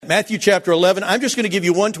Matthew chapter 11. I'm just going to give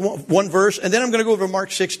you one verse, and then I'm going to go over to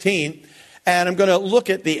Mark 16, and I'm going to look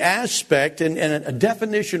at the aspect and a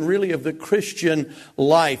definition really of the Christian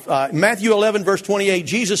life. Matthew 11, verse 28,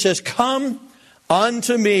 Jesus says, "Come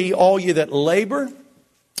unto me, all ye that labor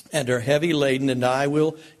and are heavy laden, and I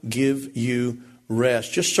will give you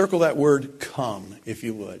rest." Just circle that word "come," if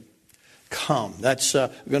you would. Come. That's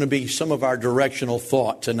going to be some of our directional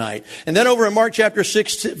thought tonight. And then over in Mark chapter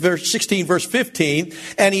 6, verse 16, verse 15,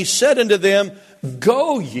 "And he said unto them,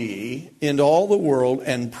 Go ye into all the world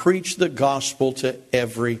and preach the gospel to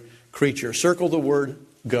every creature." Circle the word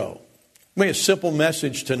 "go." Maybe a simple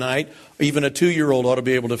message tonight. Even a 2-year-old ought to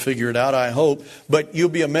be able to figure it out, I hope. But you'll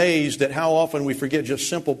be amazed at how often we forget just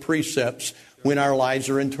simple precepts when our lives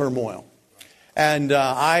are in turmoil. And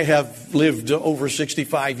I have lived over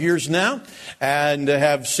 65 years now and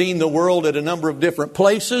have seen the world at a number of different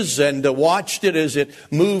places and watched it as it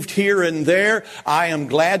moved here and there. I am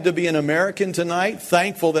glad to be an American tonight,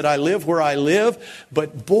 thankful that I live where I live.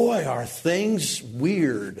 But boy, are things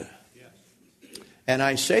weird. And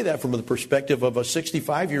I say that from the perspective of a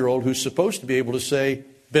 65-year-old who's supposed to be able to say,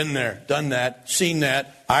 been there, done that, seen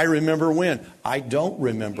that. I remember when. I don't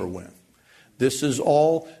remember when. This is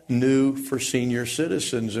all new for senior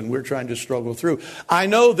citizens, and we're trying to struggle through. I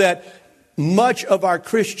know that much of our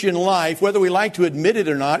Christian life, whether we like to admit it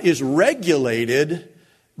or not, is regulated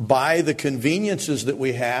by the conveniences that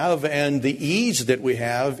we have and the ease that we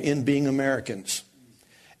have in being Americans.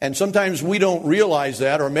 And sometimes we don't realize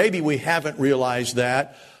that, or maybe we haven't realized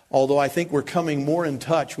that, although I think we're coming more in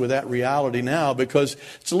touch with that reality now because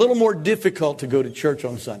it's a little more difficult to go to church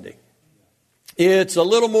on Sunday. It's a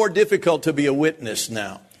little more difficult to be a witness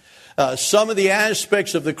now. Some of the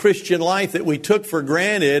aspects of the Christian life that we took for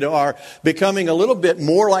granted are becoming a little bit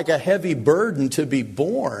more like a heavy burden to be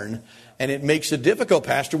borne. And it makes it difficult.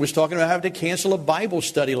 Pastor was talking about having to cancel a Bible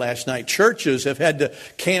study last night. Churches have had to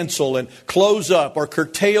cancel and close up or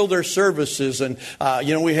curtail their services. And,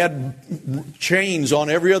 we had chains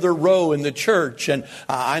on every other row in the church. And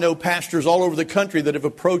I know pastors all over the country that have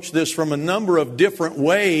approached this from a number of different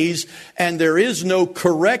ways. And there is no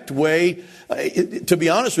correct way. To be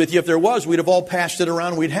honest with you, if there was, we'd have all passed it around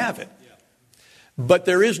and we'd have it. But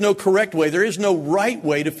there is no correct way. There is no right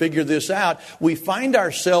way to figure this out. We find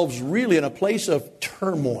ourselves really in a place of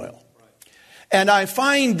turmoil. And I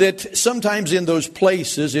find that sometimes in those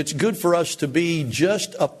places, it's good for us to be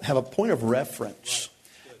have a point of reference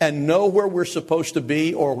and know where we're supposed to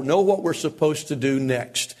be or know what we're supposed to do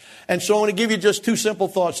next. And so I want to give you just 2 simple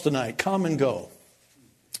thoughts tonight. Come and go.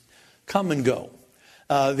 Come and go.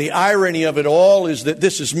 The irony of it all is that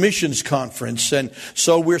this is missions conference, and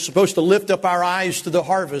so we're supposed to lift up our eyes to the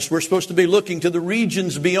harvest. We're supposed to be looking to the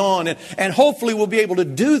regions beyond, and hopefully we'll be able to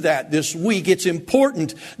do that this week. It's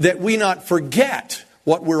important that we not forget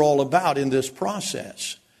what we're all about in this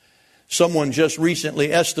process. Someone just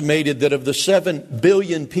recently estimated that of the 7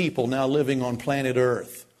 billion people now living on planet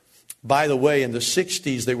Earth, by the way, in the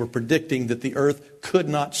 60s they were predicting that the Earth could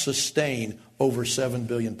not sustain over 7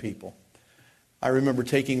 billion people. I remember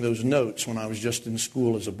taking those notes when I was just in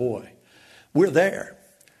school as a boy. We're there.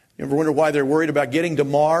 You ever wonder why they're worried about getting to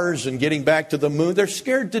Mars and getting back to the moon? They're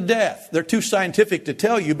scared to death. They're too scientific to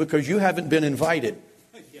tell you because you haven't been invited.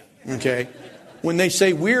 Okay? When they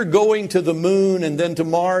say we're going to the moon and then to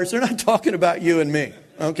Mars, they're not talking about you and me.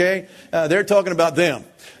 Okay? They're talking about them.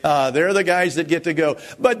 They're the guys that get to go.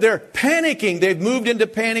 But they're panicking. They've moved into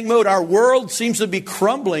panic mode. Our world seems to be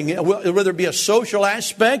crumbling, whether it be a social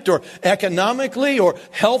aspect or economically or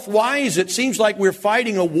health-wise. It seems like we're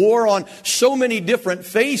fighting a war on so many different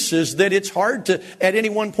faces that it's hard to, at any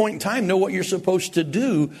one point in time, know what you're supposed to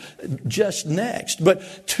do just next.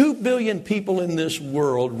 But 2 billion people in this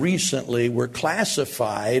world recently were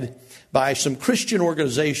classified by some Christian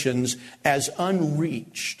organizations as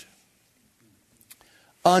unreached.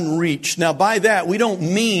 Unreached. Now, by that, we don't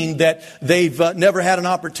mean that they've never had an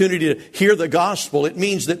opportunity to hear the gospel. It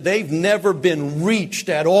means that they've never been reached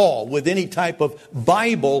at all with any type of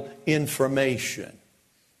Bible information.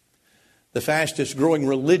 The fastest growing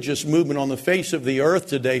religious movement on the face of the earth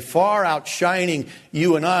today, far outshining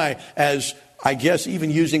you and I as, I guess,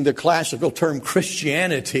 even using the classical term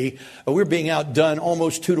Christianity, we're being outdone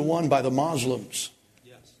almost 2-to-1 by the Muslims.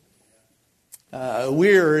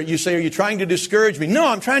 You say, are you trying to discourage me? No,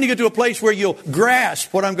 I'm trying to get to a place where you'll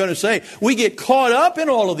grasp what I'm going to say. We get caught up in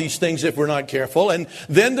all of these things if we're not careful. And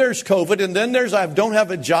then there's COVID, and then there's I don't have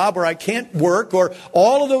a job, or I can't work, or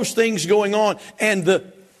all of those things going on. And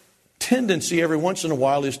the tendency every once in a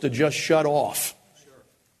while is to just shut off.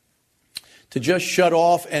 To just shut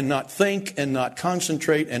off and not think and not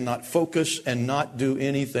concentrate and not focus and not do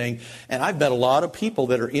anything. And I've met a lot of people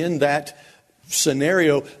that are in that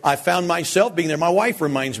scenario. I found myself being there. My wife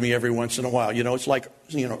reminds me every once in a while, it's like,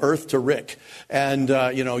 Earth to Rick. And,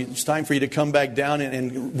 it's time for you to come back down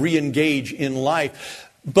and re-engage in life.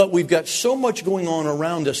 But we've got so much going on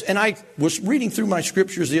around us. And I was reading through my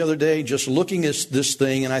scriptures the other day, just looking at this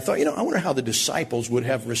thing. And I thought, I wonder how the disciples would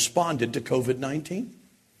have responded to COVID-19.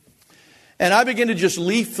 And I began to just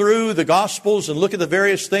leaf through the Gospels and look at the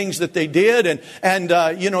various things that they did. And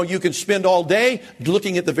you could spend all day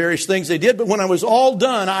looking at the various things they did. But when I was all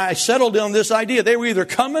done, I settled on this idea. They were either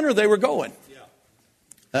coming or they were going.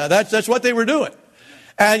 That's what they were doing.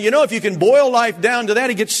 And if you can boil life down to that,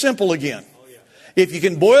 it gets simple again. If you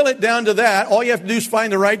can boil it down to that, all you have to do is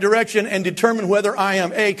find the right direction and determine whether I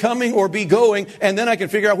am A, coming or B, going. And then I can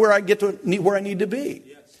figure out where I need to be.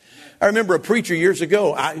 I remember a preacher years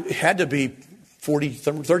ago, I had to be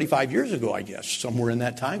 35 years ago, I guess, somewhere in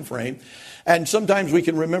that time frame. And sometimes we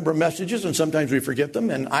can remember messages and sometimes we forget them.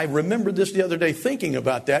 And I remembered this the other day thinking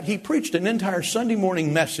about that. He preached an entire Sunday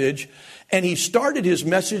morning message, and he started his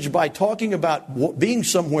message by talking about being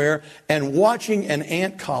somewhere and watching an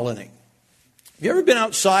ant colony. Have you ever been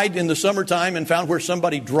outside in the summertime and found where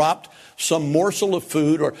somebody dropped some morsel of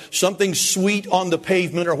food or something sweet on the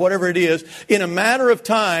pavement or whatever it is? In a matter of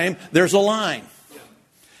time, there's a line.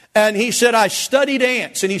 And he said, I studied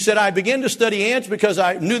ants. And he said, I began to study ants because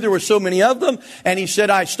I knew there were so many of them. And he said,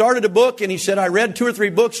 I started a book. And he said, I read 2 or 3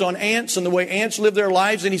 books on ants and the way ants live their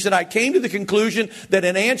lives. And he said, I came to the conclusion that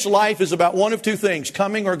an ant's life is about one of 2 things,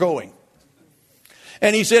 coming or going.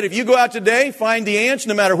 And he said, if you go out today, find the ants,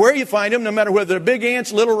 no matter where you find them, no matter whether they're big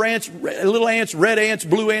ants, little ants, red ants,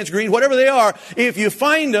 blue ants, green, whatever they are, if you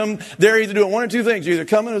find them, they're either doing one of 2 things, either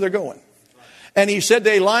coming or they're going. And he said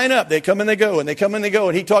they line up, they come and they go, and they come and they go.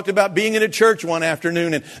 And he talked about being in a church one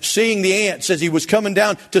afternoon and seeing the ants as he was coming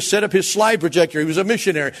down to set up his slide projector. He was a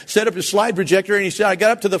missionary, set up his slide projector, and he said, I got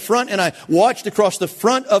up to the front and I watched across the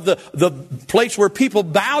front of the place where people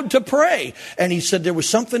bowed to pray. And he said there was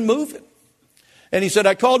something moving. And he said,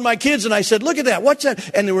 I called my kids and I said, look at that. What's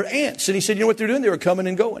that? And there were ants. And he said, you know what they're doing? They were coming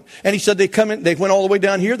and going. And he said, they went all the way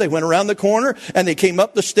down here. They went around the corner and they came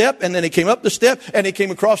up the step and then they came up the step and they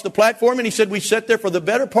came across the platform. And he said, we sat there for the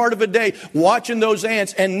better part of a day watching those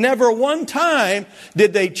ants, and never one time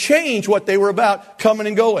did they change what they were about, coming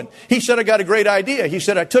and going. He said, I got a great idea. He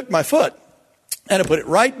said, I took my foot and I put it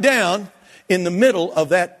right down in the middle of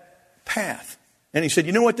that path. And he said,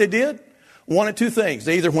 you know what they did? One of 2 things.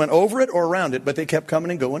 They either went over it or around it, but they kept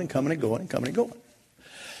coming and going and coming and going and coming and going.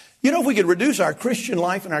 If we could reduce our Christian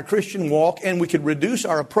life and our Christian walk, and we could reduce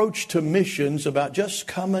our approach to missions about just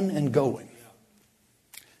coming and going.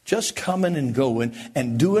 Just coming and going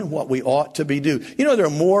and doing what we ought to be doing. There are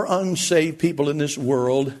more unsaved people in this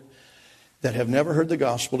world that have never heard the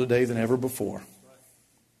gospel today than ever before.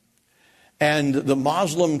 And the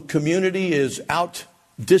Muslim community is out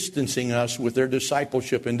distancing us with their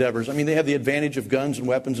discipleship endeavors. I mean, they have the advantage of guns and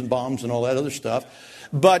weapons and bombs and all that other stuff.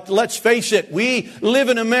 But let's face it, we live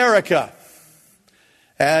in America.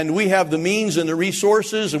 And we have the means and the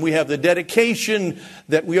resources and we have the dedication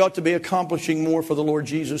that we ought to be accomplishing more for the Lord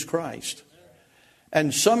Jesus Christ.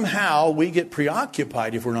 And somehow we get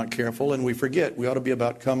preoccupied if we're not careful, and we forget we ought to be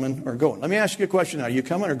about coming or going. Let me ask you a question now. Are you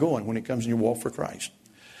coming or going when it comes in your walk for Christ?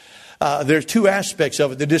 There's 2 aspects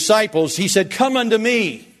of it. The disciples, he said, come unto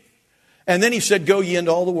me. And then he said, go ye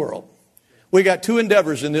into all the world. We got 2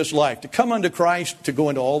 endeavors in this life, to come unto Christ, to go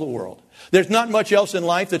into all the world. There's not much else in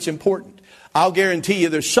life that's important. I'll guarantee you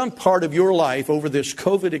there's some part of your life over this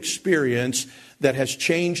COVID experience that has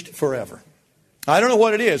changed forever. I don't know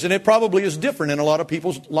what it is, and it probably is different in a lot of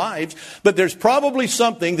people's lives, but there's probably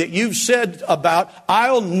something that you've said about,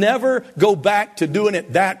 I'll never go back to doing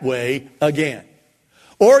it that way again.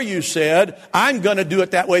 Or you said, I'm going to do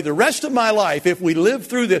it that way the rest of my life if we live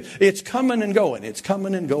through this. It's coming and going. It's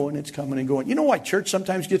coming and going. It's coming and going. You know why church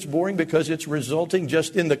sometimes gets boring? Because it's resulting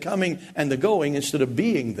just in the coming and the going instead of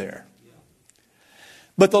being there.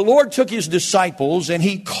 But the Lord took his disciples and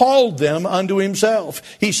he called them unto himself.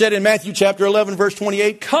 He said in Matthew chapter 11, verse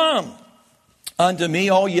 28, come unto me,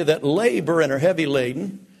 all ye that labor and are heavy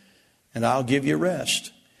laden, and I'll give you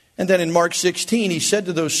rest. And then in Mark 16, he said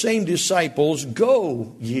to those same disciples,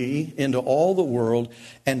 go ye into all the world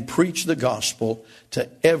and preach the gospel to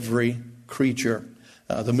every creature.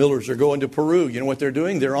 The Millers are going to Peru. You know what they're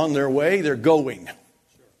doing? They're on their way. They're going.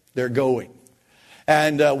 They're going.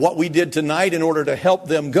 And what we did tonight in order to help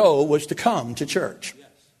them go was to come to church.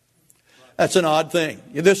 That's an odd thing.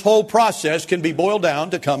 This whole process can be boiled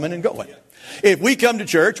down to coming and going. If we come to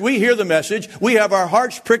church, we hear the message, we have our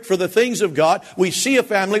hearts pricked for the things of God, we see a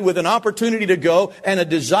family with an opportunity to go and a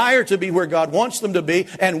desire to be where God wants them to be,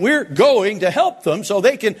 and we're going to help them so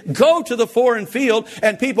they can go to the foreign field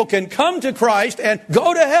and people can come to Christ and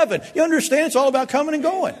go to heaven. You understand? It's all about coming and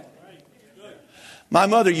going. My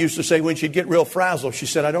mother used to say when she'd get real frazzled, she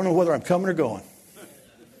said, I don't know whether I'm coming or going.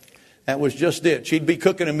 That was just it. She'd be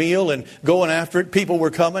cooking a meal and going after it. People were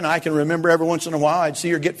coming. I can remember every once in a while I'd see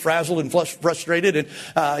her get frazzled and frustrated.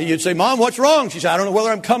 And you'd say, Mom, what's wrong? She said, I don't know whether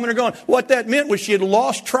I'm coming or going. What that meant was she had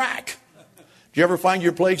lost track. Did you ever find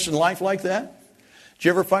your place in life like that? Did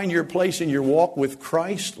you ever find your place in your walk with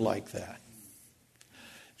Christ like that?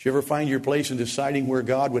 Did you ever find your place in deciding where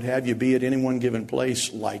God would have you be at any one given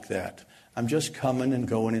place like that? I'm just coming and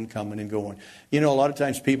going and coming and going. You know, a lot of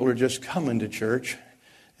times people are just coming to church.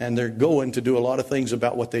 And they're going to do a lot of things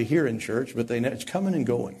about what they hear in church, but it's coming and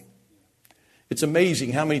going. It's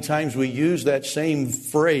amazing how many times we use that same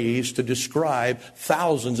phrase to describe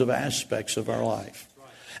thousands of aspects of our life.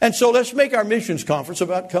 And so let's make our missions conference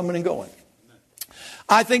about coming and going.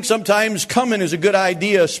 I think sometimes coming is a good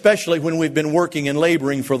idea, especially when we've been working and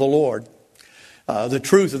laboring for the Lord. The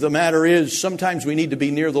truth of the matter is sometimes we need to be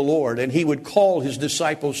near the Lord, and He would call His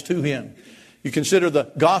disciples to Him. You consider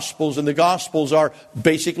the Gospels, and the Gospels are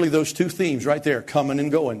basically those two themes right there, coming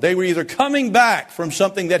and going. They were either coming back from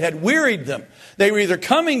something that had wearied them. They were either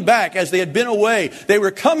coming back as they had been away. They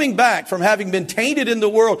were coming back from having been tainted in the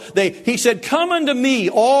world. He said, come unto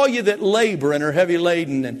me, all you that labor and are heavy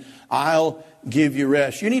laden, and I'll give you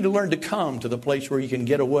rest. You need to learn to come to the place where you can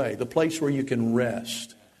get away, the place where you can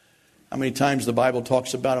rest. How many times the Bible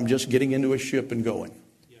talks about them just getting into a ship and going?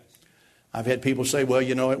 I've had people say, well,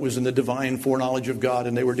 you know, it was in the divine foreknowledge of God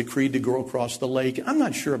and they were decreed to go across the lake. I'm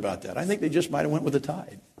not sure about that. I think they just might have went with the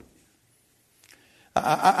tide.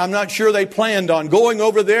 I'm not sure they planned on going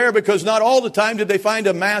over there because not all the time did they find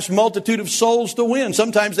a mass multitude of souls to win.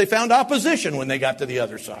 Sometimes they found opposition when they got to the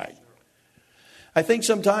other side. I think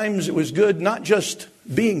sometimes it was good not just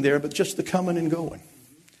being there, but just the coming and going.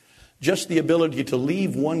 Just the ability to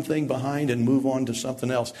leave one thing behind and move on to something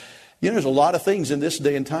else. You know, there's a lot of things in this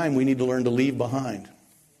day and time we need to learn to leave behind.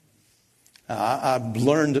 I've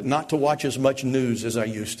learned not to watch as much news as I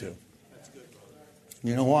used to.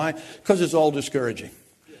 You know why? Because it's all discouraging.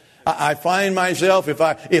 I find myself,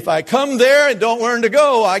 if I come there and don't learn to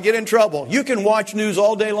go, I get in trouble. You can watch news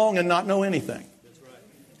all day long and not know anything.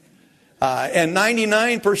 And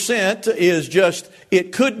 99% is just,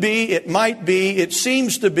 it could be, it might be, it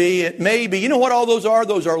seems to be, it may be. You know what all those are?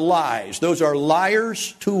 Those are lies. Those are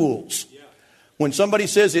liars' tools. When somebody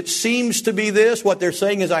says it seems to be this, what they're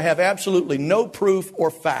saying is I have absolutely no proof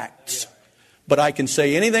or facts. But I can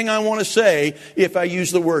say anything I want to say if I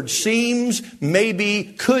use the word seems, maybe,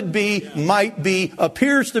 could be, might be,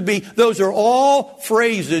 appears to be. Those are all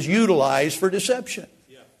phrases utilized for deception.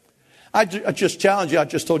 I just challenge you. I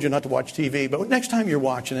just told you not to watch TV, but next time you're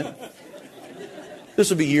watching it, this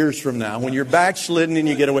will be years from now when you're backslidden and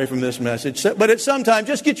you get away from this message. But at some time,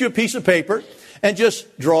 just get you a piece of paper and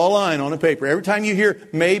just draw a line on a paper. Every time you hear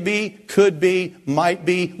maybe, could be, might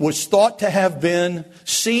be, was thought to have been,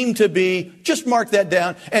 seemed to be, just mark that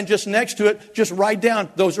down. And just next to it, just write down,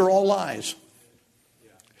 those are all lies.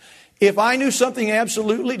 If I knew something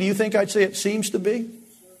absolutely, do you think I'd say it seems to be?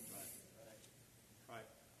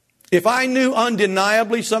 If I knew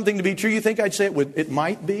undeniably something to be true, you think I'd say it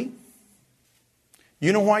might be?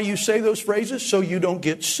 You know why you say those phrases? So you don't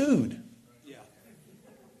get sued.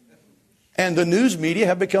 And the news media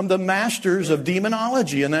have become the masters of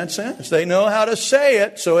demonology in that sense. They know how to say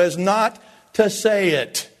it so as not to say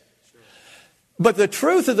it. But the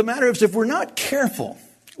truth of the matter is, if we're not careful,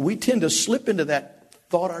 we tend to slip into that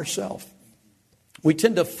thought ourselves. We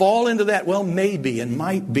tend to fall into that, well, maybe and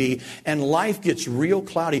might be, and life gets real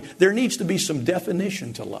cloudy. There needs to be some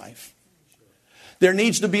definition to life. There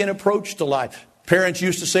needs to be an approach to life. Parents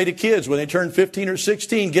used to say to kids when they turned 15 or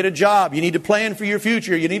 16, get a job. You need to plan for your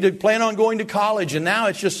future. You need to plan on going to college. And now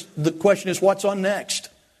it's just, the question is, what's on next?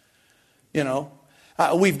 You know,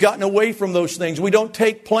 we've gotten away from those things. We don't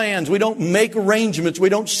take plans. We don't make arrangements. We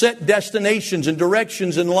don't set destinations and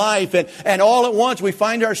directions in life. And all at once we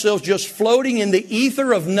find ourselves just floating in the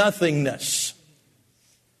ether of nothingness.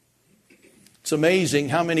 It's amazing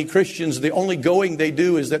how many Christians, the only going they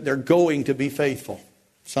do is that they're going to be faithful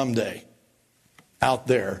someday out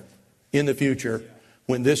there in the future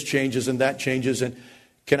when this changes and that changes. And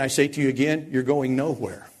can I say to you again, you're going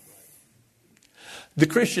nowhere. The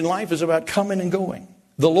Christian life is about coming and going.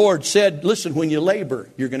 The Lord said, listen, when you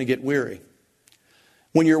labor, you're going to get weary.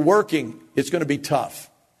 When you're working, it's going to be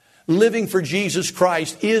tough. living for Jesus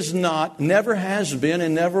Christ is not, never has been,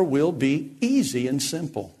 and never will be easy and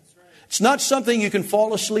simple. It's not something you can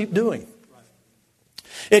fall asleep doing.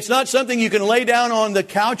 It's not something you can lay down on the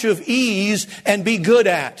couch of ease and be good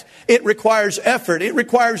at. It requires effort. It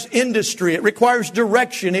requires industry. It requires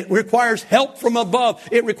direction. It requires help from above.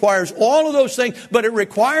 It requires all of those things. But it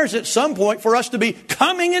requires at some point for us to be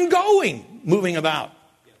coming and going, moving about.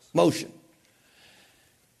 Motion.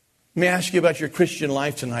 Let me ask you about your Christian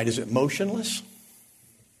life tonight. Is it motionless?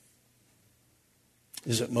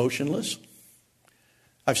 Is it motionless?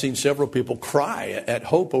 I've seen several people cry at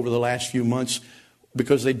Hope over the last few months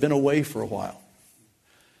because they'd been away for a while.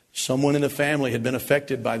 Someone in the family had been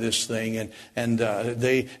affected by this thing, and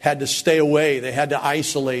they had to stay away. They had to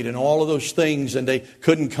isolate and all of those things, and they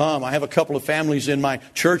couldn't come. I have a couple of families in my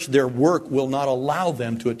church. Their work will not allow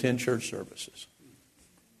them to attend church services.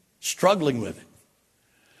 Struggling with it.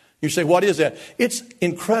 You say, what is that? It's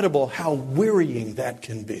incredible how wearying that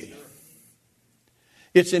can be.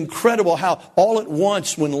 It's incredible how all at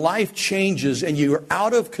once when life changes and you're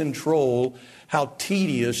out of control, how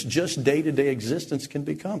tedious just day-to-day existence can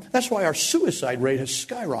become. That's why our suicide rate has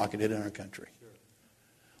skyrocketed in our country.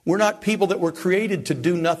 We're not people that were created to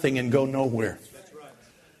do nothing and go nowhere.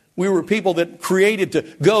 We were people that created to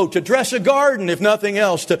go, to dress a garden, if nothing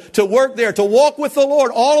else, to work there, to walk with the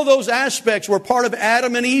Lord. All of those aspects were part of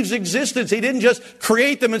Adam and Eve's existence. He didn't just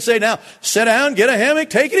create them and say, now, sit down, get a hammock,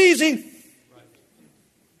 take it easy.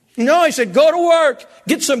 No, he said, go to work.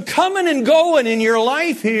 Get some coming and going in your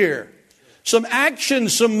life here. Some action,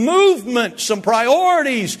 some movement, some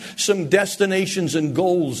priorities, some destinations and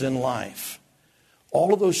goals in life.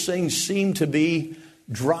 All of those things seem to be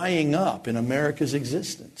drying up in America's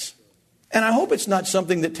existence. And I hope it's not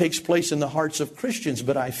something that takes place in the hearts of Christians,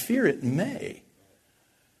 but I fear it may.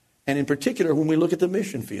 And in particular, when we look at the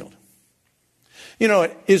mission field. You know,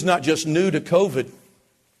 it is not just new to COVID,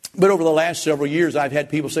 but over the last several years, I've had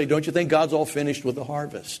people say, don't you think God's all finished with the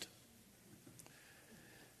harvest?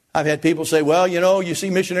 I've had people say, well, you know, you see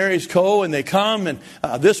missionaries go and they come and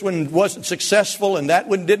this one wasn't successful and that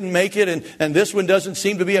one didn't make it and this one doesn't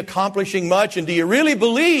seem to be accomplishing much. And do you really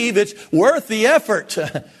believe it's worth the effort?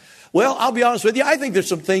 Well, I'll be honest with you. I think there's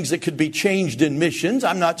some things that could be changed in missions.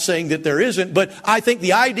 I'm not saying that there isn't, but I think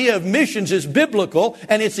the idea of missions is biblical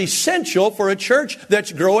and it's essential for a church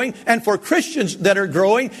that's growing and for Christians that are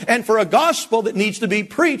growing and for a gospel that needs to be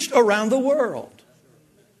preached around the world.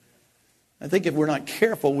 I think if we're not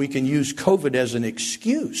careful, we can use COVID as an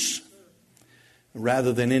excuse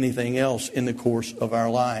rather than anything else in the course of our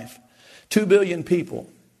life. 2 billion people.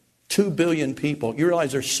 2 billion people. You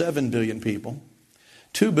realize there's 7 billion people.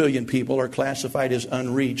 2 billion people are classified as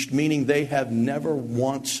unreached, meaning they have never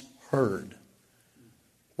once heard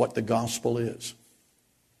what the gospel is.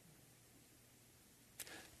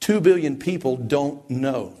 2 billion people don't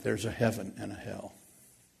know there's a heaven and a hell.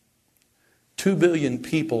 2 billion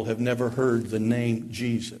people have never heard the name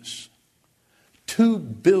Jesus. 2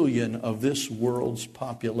 billion of this world's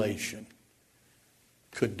population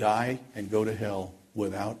could die and go to hell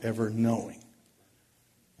without ever knowing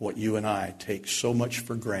what you and I take so much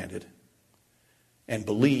for granted and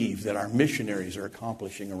believe that our missionaries are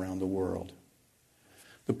accomplishing around the world.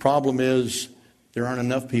 The problem is there aren't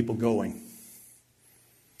enough people going.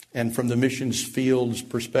 And from the missions field's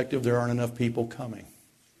perspective, there aren't enough people coming.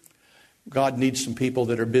 God needs some people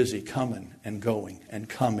that are busy coming and going and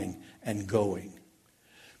coming and going.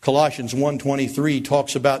 Colossians 1:23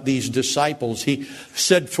 talks about these disciples. He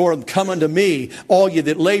said for them, come unto me, all ye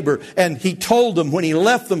that labor. And he told them when he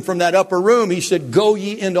left them from that upper room, he said, go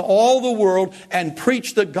ye into all the world and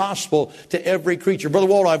preach the gospel to every creature. Brother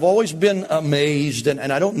Walter, I've always been amazed, and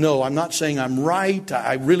I don't know. I'm not saying I'm right.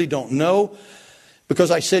 I really don't know. Because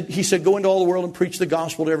he said, go into all the world and preach the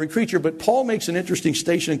gospel to every creature. But Paul makes an interesting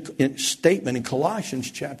statement in Colossians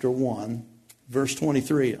chapter 1, verse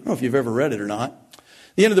 23. I don't know if you've ever read it or not.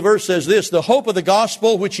 The end of the verse says this, the hope of the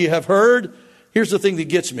gospel which ye have heard, here's the thing that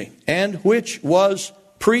gets me, and which was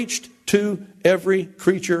preached to every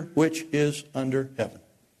creature which is under heaven.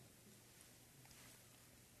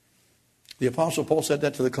 The Apostle Paul said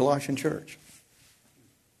that to the Colossian church.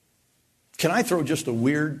 Can I throw just a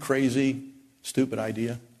weird, crazy, stupid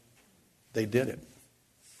idea? They did it.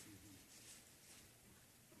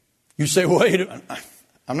 You say, wait,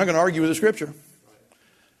 I'm not going to argue with the scripture.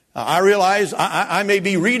 I realize I may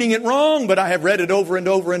be reading it wrong, but I have read it over and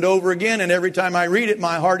over and over again. And every time I read it,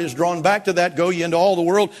 my heart is drawn back to that. Go ye into all the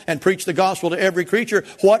world and preach the gospel to every creature.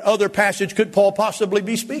 What other passage could Paul possibly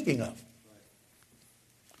be speaking of?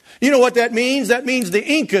 You know what that means? That means the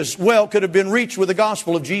Incas, could have been reached with the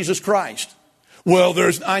gospel of Jesus Christ. Well,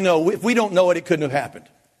 I know, if we don't know it, it couldn't have happened.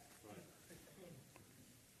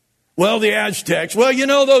 Well, the Aztecs. Well, you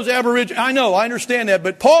know those Aborigines. I know, I understand that.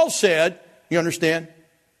 But Paul said, you understand?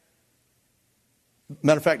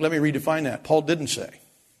 Matter of fact, let me redefine that. Paul didn't say.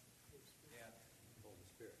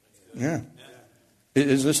 Yeah.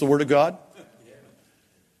 Is this the word of God?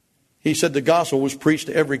 He said the gospel was preached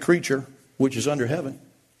to every creature which is under heaven.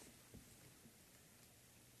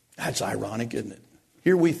 That's ironic, isn't it?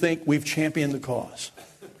 Here we think we've championed the cause.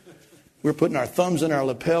 We're putting our thumbs in our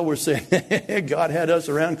lapel. We're saying, God had us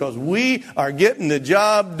around because we are getting the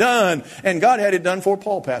job done. And God had it done before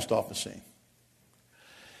Paul passed off the scene.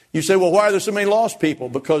 You say, well, why are there so many lost people?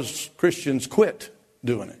 Because Christians quit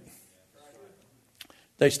doing it.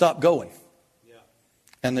 They stopped going.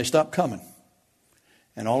 And they stopped coming.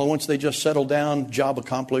 And all at once they just settle down, job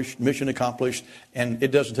accomplished, mission accomplished. And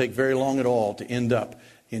it doesn't take very long at all to end up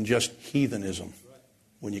in just heathenism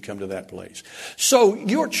when you come to that place. So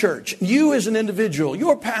your church, you as an individual,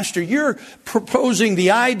 your pastor, you're proposing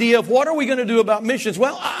the idea of what are we going to do about missions?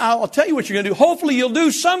 Well, I'll tell you what you're going to do. Hopefully you'll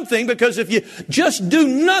do something, because if you just do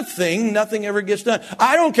nothing, nothing ever gets done.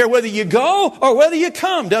 I don't care whether you go or whether you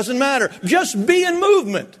come. Doesn't matter. Just be in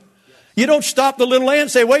movement. You don't stop the little ant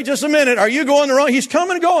and say, wait just a minute. Are you going the wrong? He's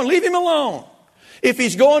coming and going. Leave him alone. If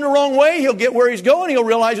he's going the wrong way, he'll get where he's going. He'll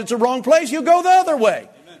realize it's the wrong place. He'll go the other way.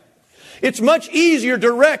 It's much easier to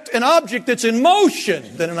direct an object that's in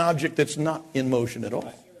motion than an object that's not in motion at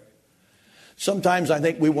all. Sometimes I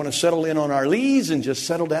think we want to settle in on our lees and just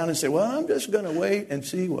settle down and say, well, I'm just going to wait and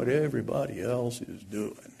see what everybody else is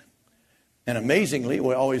doing. And amazingly,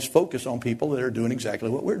 we always focus on people that are doing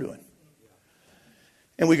exactly what we're doing.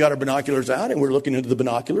 And we got our binoculars out and we're looking into the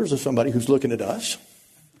binoculars of somebody who's looking at us.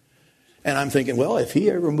 And I'm thinking, well, if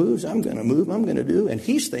he ever moves, I'm going to move, I'm going to do. And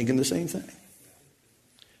he's thinking the same thing.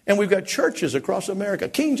 And we've got churches across America,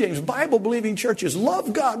 King James, Bible-believing churches,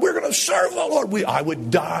 love God. We're going to serve the Lord. I would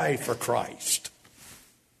die for Christ.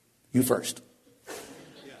 You first.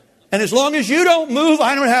 And as long as you don't move,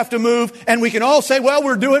 I don't have to move. And we can all say, well,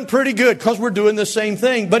 we're doing pretty good because we're doing the same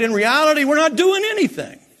thing. But in reality, we're not doing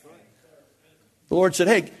anything. The Lord said,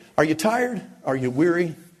 hey, are you tired? Are you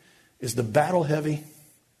weary? Is the battle heavy?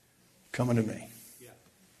 Come unto me.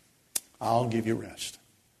 I'll give you rest.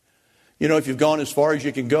 You know, if you've gone as far as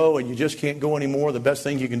you can go and you just can't go anymore, the best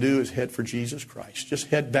thing you can do is head for Jesus Christ. Just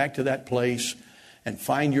head back to that place and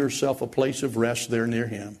find yourself a place of rest there near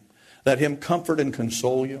Him. Let Him comfort and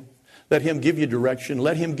console you. Let Him give you direction.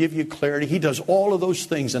 Let Him give you clarity. He does all of those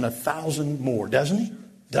things and 1,000 more, doesn't He?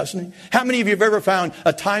 Doesn't He? How many of you have ever found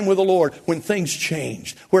a time with the Lord when things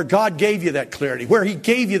changed, where God gave you that clarity, where He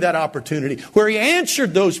gave you that opportunity, where He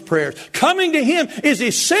answered those prayers? Coming to Him is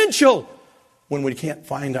essential when we can't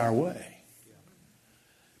find our way.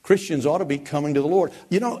 Christians ought to be coming to the Lord.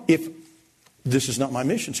 You know, if this is not my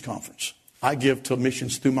missions conference, I give to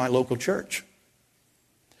missions through my local church.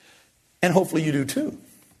 And hopefully you do too.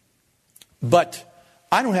 But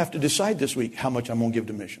I don't have to decide this week how much I'm going to give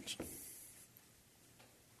to missions.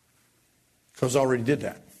 Because I already did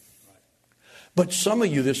that. But some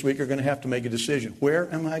of you this week are going to have to make a decision.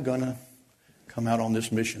 Where am I going to come out on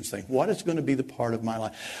this missions thing? What is going to be the part of my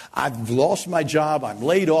life? I've lost my job. I'm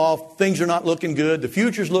laid off. Things are not looking good. The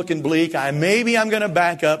future's looking bleak. Maybe I'm going to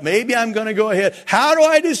back up. Maybe I'm going to go ahead. How do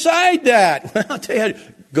I decide that? Well, I'll tell you,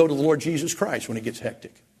 go to the Lord Jesus Christ when it gets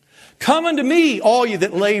hectic. Come unto me, all you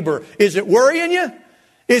that labor. Is it worrying you?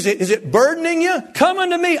 Is it burdening you? Come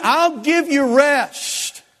unto me. I'll give you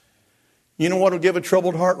rest. You know what will give a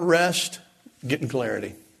troubled heart rest? Getting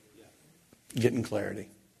clarity. Getting clarity.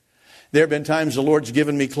 There have been times the Lord's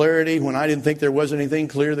given me clarity when I didn't think there was anything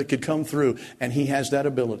clear that could come through. And He has that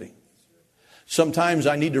ability. Sometimes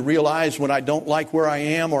I need to realize when I don't like where I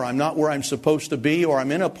am, or I'm not where I'm supposed to be, or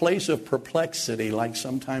I'm in a place of perplexity like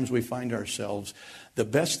sometimes we find ourselves. The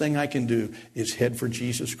best thing I can do is head for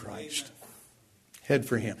Jesus Christ. Head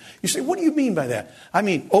for Him. You say, what do you mean by that? I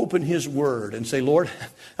mean, open His Word and say, Lord,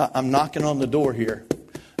 I'm knocking on the door here.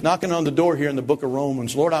 Knocking on the door here in the book of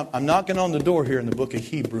Romans. Lord, I'm knocking on the door here in the book of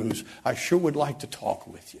Hebrews. I sure would like to talk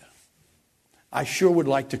with you. I sure would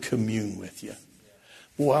like to commune with you.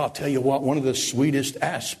 Well, I'll tell you what, one of the sweetest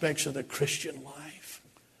aspects of the Christian life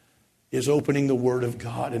is opening the Word of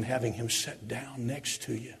God and having Him sit down next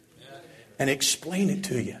to you and explain it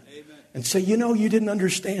to you. And say, you know, you didn't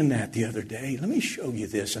understand that the other day. Let me show you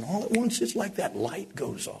this. And all at once, it's like that light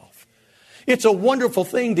goes off. It's a wonderful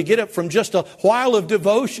thing to get up from just a while of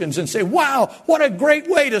devotions and say, wow, what a great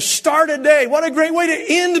way to start a day. What a great way to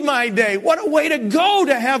end my day. What a way to go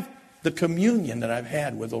to have the communion that I've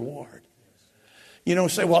had with the Lord. You know,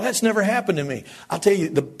 say, well, that's never happened to me. I'll tell you,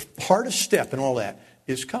 the hardest step in all that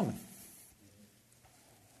is coming.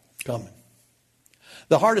 Coming.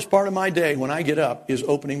 The hardest part of my day when I get up is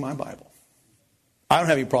opening my Bible. I don't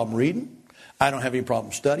have any problem reading. I don't have any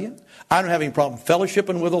problem studying. I don't have any problem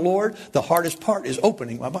fellowshipping with the Lord. The hardest part is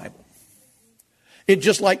opening my Bible. It's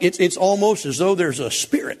just like, it's almost as though there's a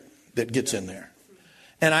spirit that gets in there.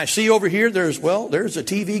 And I see over here, there's a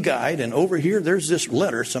TV guide, and over here, there's this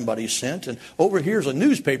letter somebody sent, and over here's a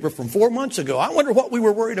newspaper from 4 months ago. I wonder what we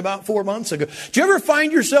were worried about 4 months ago. Do you ever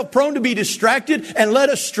find yourself prone to be distracted and led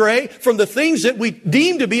astray from the things that we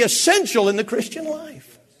deem to be essential in the Christian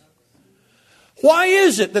life? Why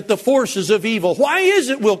is it that the forces of evil, why is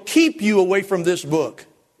it will keep you away from this book?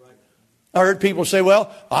 I heard people say,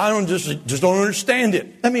 well, I don't just don't understand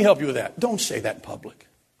it. Let me help you with that. Don't say that in public.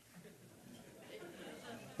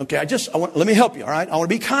 Okay, let me help you, all right? I want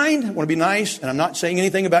to be kind, I want to be nice, and I'm not saying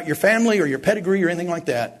anything about your family or your pedigree or anything like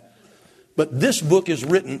that. But this book is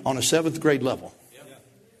written on a 7th grade level.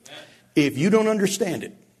 If you don't understand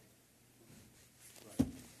it,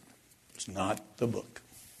 it's not the book.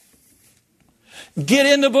 Get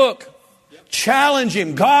in the book. Challenge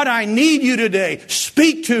him. God, I need you today.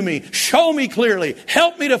 Speak to me. Show me clearly.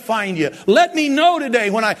 Help me to find you. Let me know today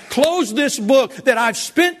when I close this book that I've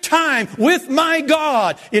spent time with my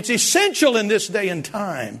God. It's essential in this day and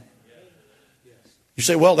time. You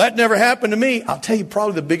say, well, that never happened to me. I'll tell you,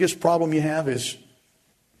 probably the biggest problem you have is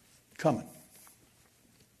coming.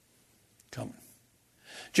 Coming.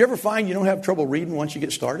 Do you ever find you don't have trouble reading once you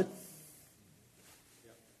get started?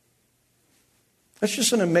 That's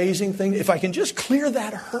just an amazing thing. If I can just clear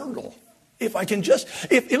that hurdle, if I can just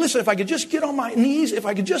get on my knees, if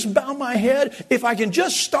I can just bow my head, if I can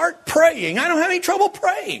just start praying, I don't have any trouble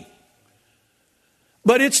praying.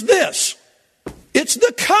 But it's this. It's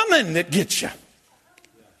the coming that gets you.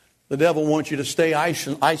 The devil wants you to stay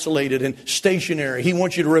isolated and stationary. He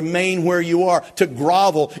wants you to remain where you are, to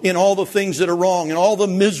grovel in all the things that are wrong and all the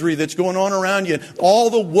misery that's going on around you, and all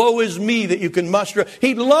the woe is me that you can muster.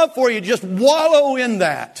 He'd love for you to just wallow in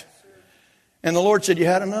that. And the Lord said, you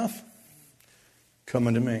had enough? Come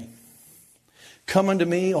unto me. Come unto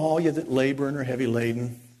me, all you that labor and are heavy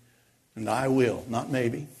laden, and I will, not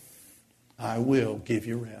maybe, I will give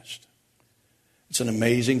you rest. It's an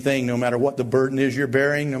amazing thing, no matter what the burden is you're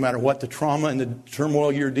bearing, no matter what the trauma and the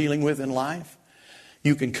turmoil you're dealing with in life.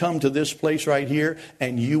 You can come to this place right here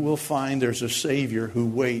and you will find there's a Savior who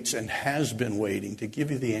waits and has been waiting to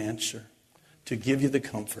give you the answer, to give you the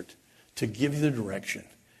comfort, to give you the direction,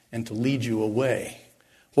 and to lead you away.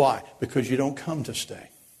 Why? Because you don't come to stay.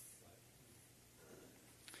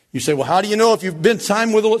 You say, well, how do you know if you've spent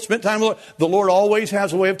time with the Lord? The Lord always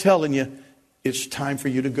has a way of telling you, it's time for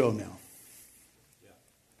you to go now.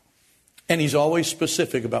 And He's always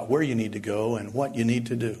specific about where you need to go and what you need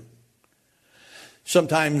to do.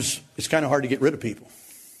 Sometimes it's kind of hard to get rid of people.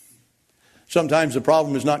 Sometimes the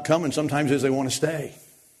problem is not coming. Sometimes is they want to stay.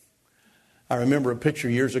 I remember a picture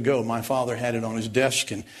years ago. My father had it on his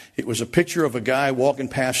desk, and it was a picture of a guy walking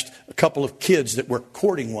past a couple of kids that were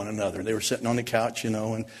courting one another. They were sitting on the couch,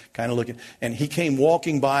 and kind of looking. And he came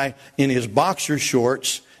walking by in his boxer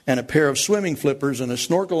shorts and a pair of swimming flippers and a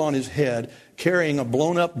snorkel on his head, carrying a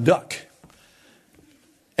blown-up duck.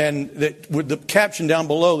 And with the caption down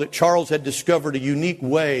below that Charles had discovered a unique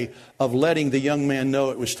way of letting the young man know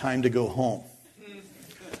it was time to go home.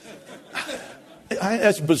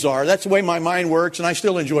 That's bizarre. That's the way my mind works, and I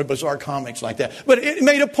still enjoy bizarre comics like that. But it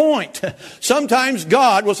made a point. Sometimes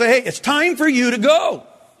God will say, hey, it's time for you to go.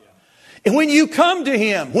 And when you come to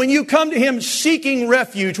Him seeking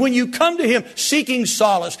refuge, when you come to Him seeking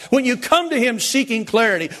solace, when you come to Him seeking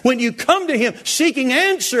clarity, when you come to Him seeking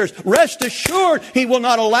answers, rest assured He will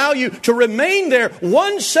not allow you to remain there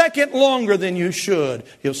 1 second longer than you should.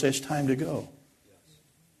 He'll say, it's time to go.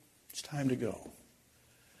 It's time to go.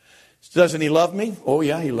 Doesn't He love me? Oh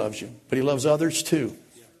yeah, He loves you. But He loves others too.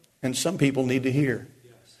 And some people need to hear.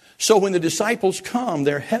 So when the disciples come,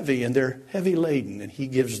 they're heavy and they're heavy laden, and He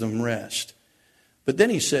gives them rest. But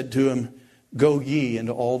then He said to them, go ye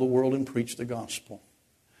into all the world and preach the gospel.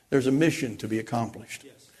 There's a mission to be accomplished.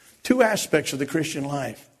 Yes. 2 aspects of the Christian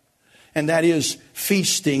life. And that is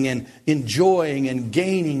feasting and enjoying and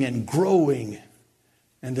gaining and growing,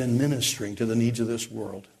 and then ministering to the needs of this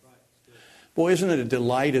world. Boy, isn't it a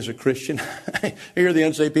delight as a Christian? I hear the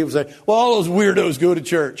unsaved people say, well, all those weirdos go to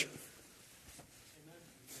church.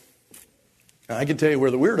 I can tell you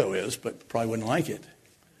where the weirdo is, but probably wouldn't like it.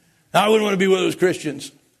 I wouldn't want to be one of those Christians.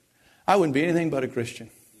 I wouldn't be anything but a Christian.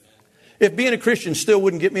 If being a Christian still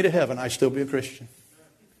wouldn't get me to heaven, I'd still be a Christian.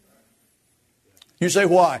 You say,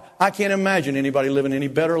 why? I can't imagine anybody living any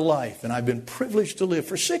better life than I've been privileged to live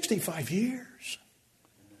for 65 years.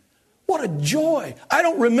 What a joy. I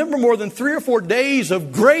don't remember more than 3 or 4 days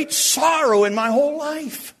of great sorrow in my whole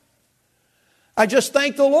life. I just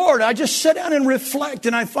thank the Lord. I just sit down and reflect,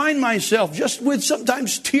 and I find myself just with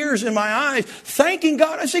sometimes tears in my eyes, thanking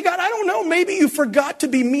God. I say, God, I don't know, maybe you forgot to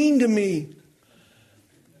be mean to me.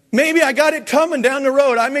 Maybe I got it coming down the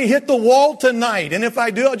road. I may hit the wall tonight, and if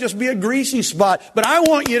I do, I'll just be a greasy spot. But I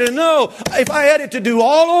want you to know, if I had it to do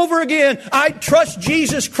all over again, I'd trust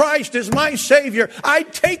Jesus Christ as my Savior.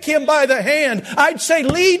 I'd take Him by the hand. I'd say,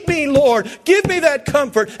 lead me, Lord. Give me that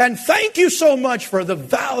comfort. And thank you so much for the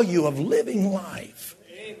value of living life.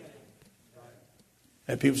 Amen.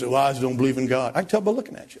 And people say, well, I just don't believe in God. I can tell by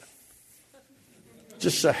looking at you.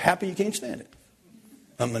 Just so happy you can't stand it.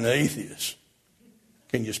 I'm an atheist.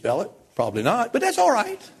 Can you spell it? Probably not, but that's all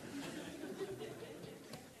right.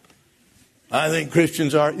 I think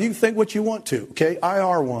Christians are, you can think what you want to, okay? I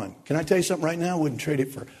are one. Can I tell you something right now? Wouldn't trade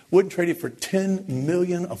it for 10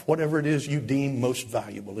 million of whatever it is you deem most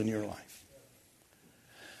valuable in your life.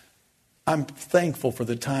 I'm thankful for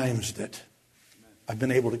the times that I've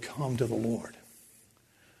been able to come to the Lord.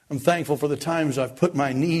 I'm thankful for the times I've put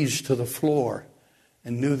my knees to the floor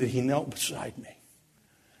and knew that He knelt beside me.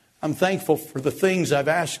 I'm thankful for the things I've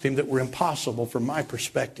asked Him that were impossible from my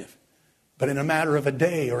perspective. But in a matter of a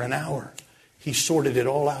day or an hour, He sorted it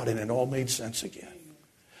all out and it all made sense again.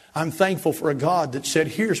 I'm thankful for a God that said,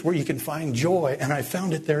 here's where you can find joy, and I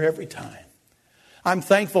found it there every time. I'm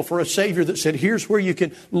thankful for a Savior that said, here's where you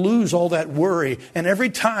can lose all that worry, and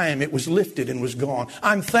every time it was lifted and was gone.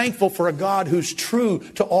 I'm thankful for a God who's true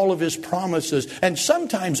to all of His promises. And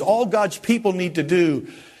sometimes all God's people need to do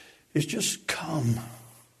is just come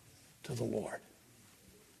to the Lord.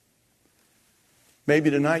 Maybe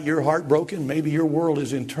tonight you're heartbroken. Maybe your world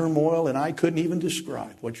is in turmoil, and I couldn't even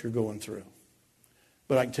describe what you're going through.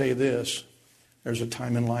 But I can tell you this, there's a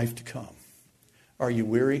time in life to come. Are you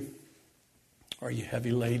weary? Are you heavy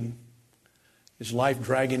laden? Is life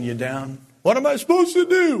dragging you down? What am I supposed to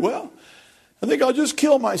do? Well, I think I'll just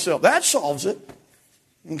kill myself. That solves it.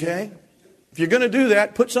 Okay? If you're going to do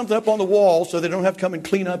that, put something up on the wall so they don't have to come and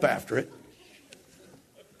clean up after it.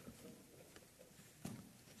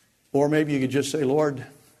 Or maybe you could just say, Lord,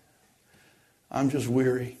 I'm just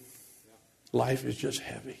weary. Life is just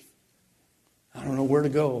heavy. I don't know where to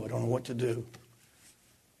go. I don't know what to do.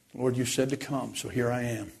 Lord, you said to come, so here I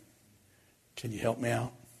am. Can you help me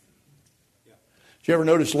out? Yeah. Did you ever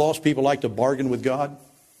notice lost people like to bargain with God?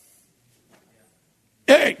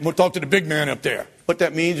 Hey, we'll talk to the big man up there. What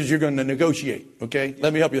that means is you're going to negotiate, okay?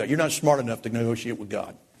 Let me help you out. You're not smart enough to negotiate with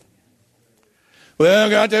God.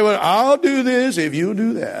 Well, God, tell you what, I'll do this if you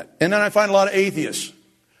do that. And then I find a lot of atheists.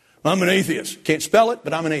 I'm an atheist. Can't spell it,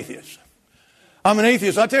 but I'm an atheist. I'm an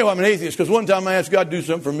atheist. I'll tell you why I'm an atheist, because one time I asked God to do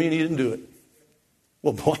something for me and He didn't do it.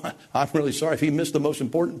 Well, boy, I'm really sorry. If He missed the most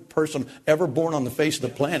important person ever born on the face of the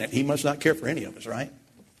planet, He must not care for any of us, right?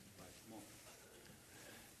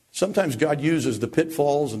 Sometimes God uses the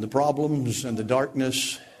pitfalls and the problems and the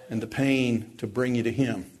darkness and the pain to bring you to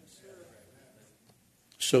Him,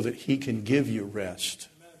 so that He can give you rest,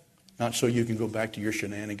 not so you can go back to your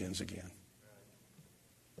shenanigans again.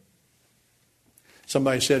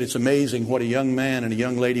 Somebody said it's amazing what a young man and a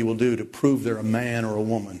young lady will do to prove they're a man or a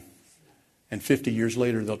woman. And 50 years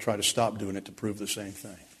later, they'll try to stop doing it to prove the same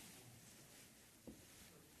thing.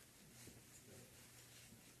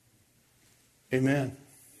 Amen.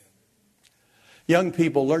 Young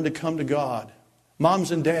people, learn to come to God.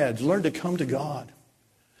 Moms and dads, learn to come to God.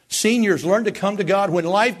 Seniors, learn to come to God when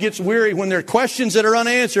life gets weary, when there are questions that are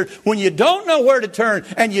unanswered, when you don't know where to turn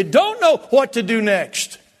and you don't know what to do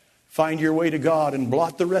next. Find your way to God and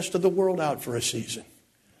blot the rest of the world out for a season.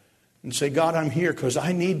 And say, God, I'm here because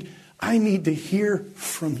I need to hear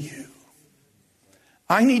from you.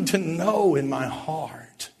 I need to know in my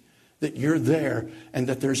heart that you're there and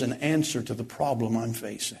that there's an answer to the problem I'm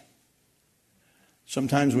facing.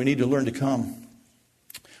 Sometimes we need to learn to come.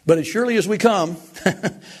 But as surely as we come,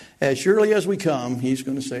 He's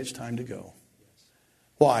going to say it's time to go.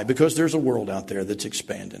 Why? Because there's a world out there that's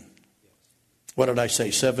expanding. What did I say?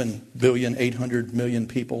 7,800,000,000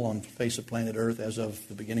 people on the face of planet Earth as of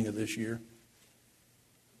the beginning of this year.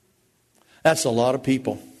 That's a lot of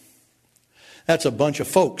people. That's a bunch of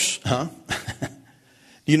folks, huh?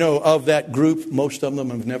 You know, of that group, most of them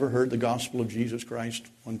have never heard the gospel of Jesus Christ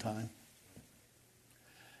one time.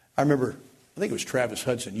 I remember, I think it was Travis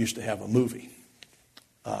Hudson used to have a movie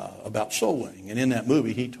about soul winning. And in that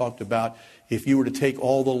movie, he talked about if you were to take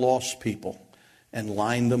all the lost people and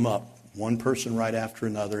line them up, one person right after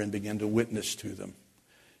another, and begin to witness to them.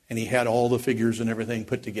 And he had all the figures and everything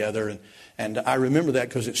put together. And I remember that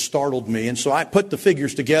because it startled me. And so I put the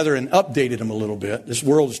figures together and updated them a little bit. This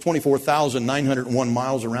world is 24,901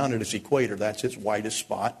 miles around its equator. That's its widest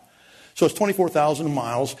spot. So it's 24,000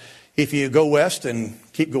 miles. If you go west and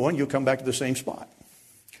keep going, you'll come back to the same spot.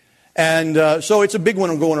 And so it's a big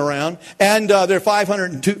one going around. And they're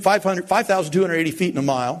 5,280 feet in a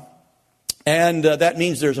mile. And that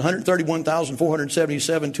means there's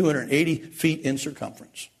 131,477, 280 feet in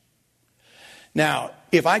circumference. Now,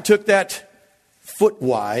 if I took that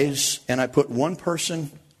foot-wise and I put one person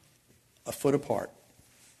a foot apart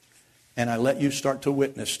and I let you start to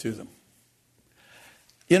witness to them.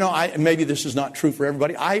 You know, maybe this is not true for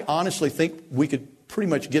everybody. I honestly think we could pretty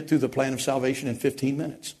much get through the plan of salvation in 15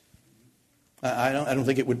 minutes. I don't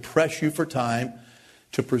think it would press you for time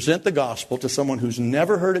to present the gospel to someone who's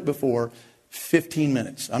never heard it before. 15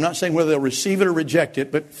 minutes. I'm not saying whether they'll receive it or reject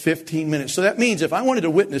it, but 15 minutes. So that means if I wanted to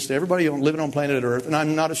witness to everybody living on planet Earth, and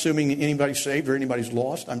I'm not assuming anybody's saved or anybody's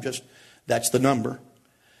lost, that's the number.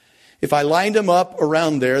 If I lined them up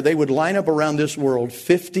around there, they would line up around this world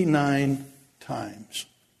 59 times.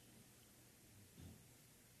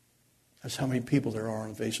 That's how many people there are on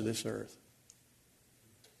the face of this earth.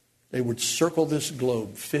 They would circle this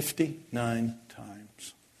globe 59 times.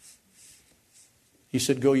 He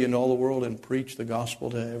said, go ye into all the world and preach the gospel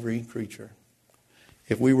to every creature.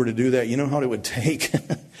 If we were to do that, you know how it would take?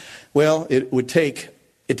 Well, it would take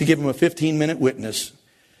it to give them a 15-minute witness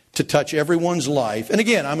to touch everyone's life. And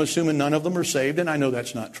again, I'm assuming none of them are saved, and I know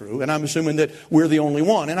that's not true. And I'm assuming that we're the only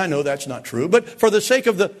one, and I know that's not true. But for the sake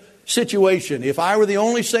of the situation, if I were the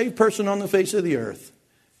only saved person on the face of the earth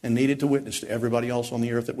and needed to witness to everybody else on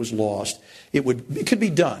the earth that was lost, it could be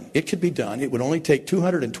done. It could be done. It would only take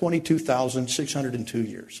 222,602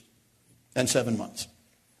 years and 7 months.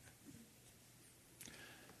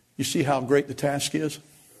 You see how great the task is?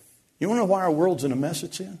 You want to know why our world's in a mess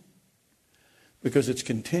it's in? Because it's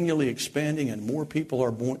continually expanding and more people are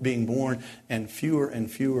being born and fewer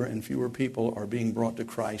people are being brought to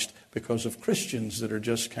Christ because of Christians that are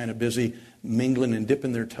just kind of busy mingling and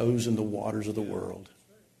dipping their toes in the waters of the world.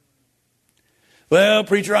 Well,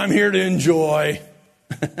 preacher, I'm here to enjoy.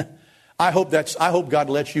 I hope God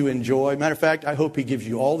lets you enjoy. Matter of fact, I hope He gives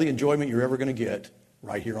you all the enjoyment you're ever going to get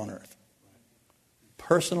right here on earth.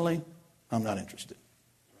 Personally, I'm not interested.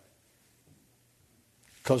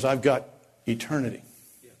 Because I've got eternity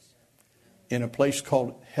in a place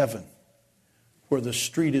called heaven, where the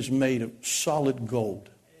street is made of solid gold,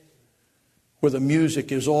 where the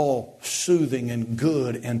music is all soothing and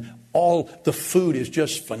good and all the food is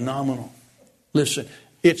just phenomenal. Listen,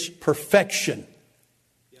 it's perfection.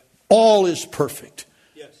 All is perfect.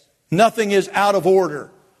 Nothing is out of order.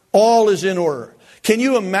 All is in order. Can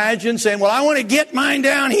you imagine saying, well, I want to get mine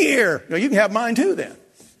down here? No, you can have mine too then.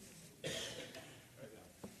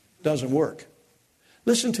 Doesn't work.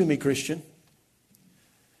 Listen to me, Christian.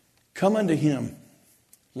 Come unto Him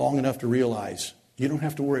long enough to realize you don't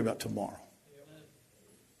have to worry about tomorrow.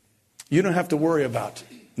 You don't have to worry about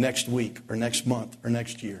next week or next month or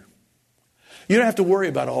next year. You don't have to worry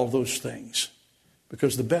about all those things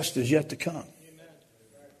because the best is yet to come.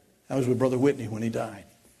 I was with Brother Whitney when he died.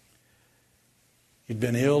 He'd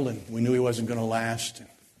been ill and we knew he wasn't going to last. And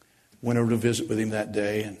went over to visit with him that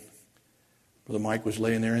day, and Brother Mike was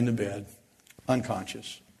laying there in the bed,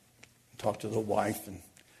 unconscious. Talked to the wife and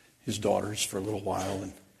his daughters for a little while,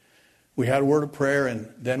 and we had a word of prayer,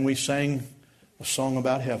 and then we sang a song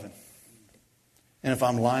about heaven. And if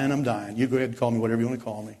I'm lying, I'm dying. You go ahead and call me whatever you want to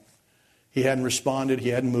call me. He hadn't responded. He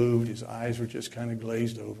hadn't moved. His eyes were just kind of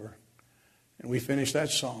glazed over. And we finished that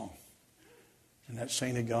song. And that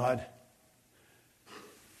saint of God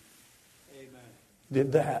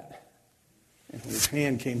did that. And when his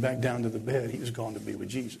hand came back down to the bed, he was gone to be with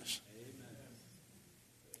Jesus.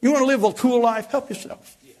 You want to live a cool life? Help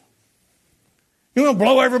yourself. You want to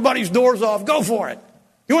blow everybody's doors off? Go for it.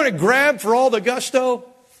 You want to grab for all the gusto?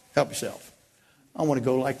 Help yourself. I want to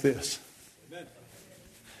go like this.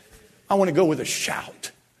 I want to go with a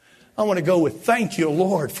shout. I want to go with thank you,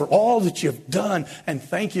 Lord, for all that you've done. And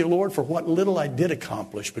thank you, Lord, for what little I did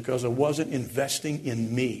accomplish because I wasn't investing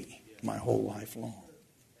in me my whole life long.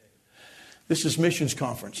 This is missions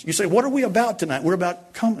conference. You say, what are we about tonight? We're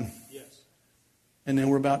about coming. And then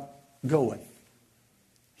we're about going.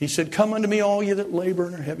 He said, come unto me, all you that labor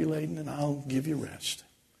and are heavy laden, and I'll give you rest.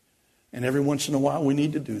 And every once in a while, we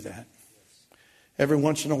need to do that. Every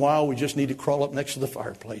once in a while, we just need to crawl up next to the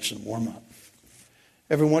fireplace and warm up.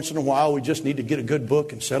 Every once in a while, we just need to get a good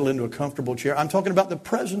book and settle into a comfortable chair. I'm talking about the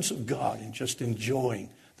presence of God and just enjoying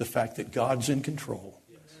the fact that God's in control.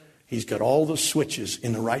 He's got all the switches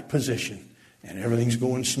in the right position, and everything's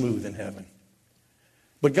going smooth in heaven.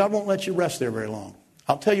 But God won't let you rest there very long.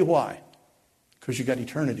 I'll tell you why. Because you got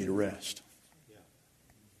eternity to rest.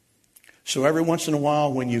 So every once in a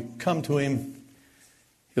while when you come to Him,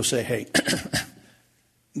 He'll say, hey,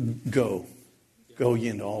 go ye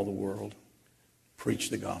into all the world. Preach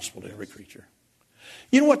the gospel to every creature.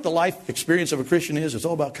 You know what the life experience of a Christian is? It's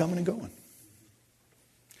all about coming and going.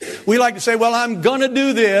 We like to say, well, I'm going to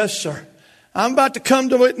do this, or I'm about to come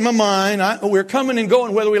to it in my mind. We're coming and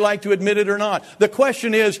going whether we like to admit it or not. The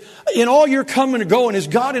question is, in all your coming and going, is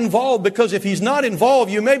God involved? Because if He's not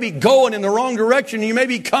involved, you may be going in the wrong direction. You may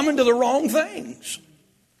be coming to the wrong things.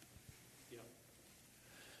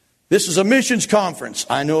 This is a missions conference.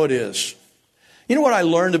 I know it is. You know what I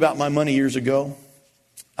learned about my money years ago?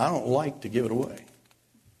 I don't like to give it away.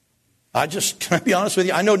 Can I be honest with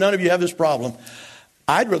you? I know none of you have this problem.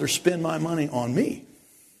 I'd rather spend my money on me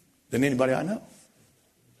than anybody I know.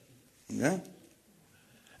 Yeah.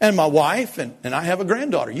 And my wife, and I have a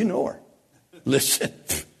granddaughter. You know her. Listen,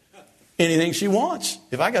 anything she wants.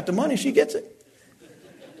 If I got the money, she gets it.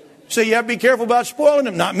 So you have to be careful about spoiling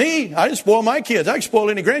them. Not me. I just spoil my kids. I can spoil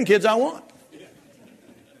any grandkids I want.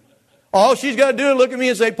 All she's got to do is look at me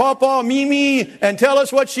and say, Papa, Mimi, and tell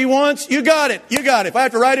us what she wants. You got it. You got it. If I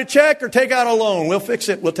have to write a check or take out a loan, we'll fix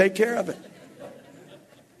it. We'll take care of it.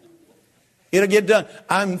 It'll get done.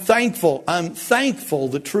 I'm thankful.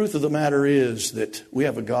 The truth of the matter is that we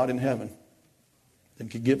have a God in heaven that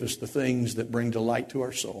can give us the things that bring delight to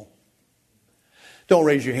our soul. Don't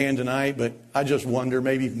raise your hand tonight, but I just wonder,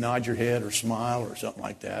 maybe nod your head or smile or something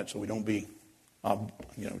like that so we don't be,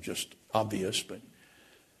 just obvious. But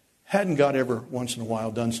hadn't God ever once in a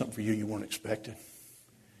while done something for you you weren't expecting?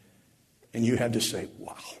 And you had to say,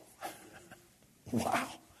 wow. Wow.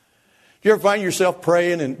 Do you ever find yourself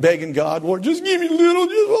praying and begging God, Lord, just give me a little,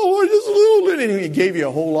 just a little bit, and He gave you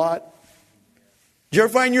a whole lot? Do you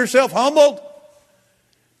ever find yourself humbled?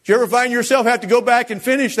 Do you ever find yourself have to go back and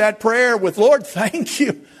finish that prayer with, Lord, thank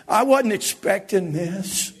you. I wasn't expecting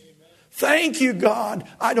this. Thank you, God.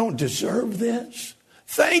 I don't deserve this.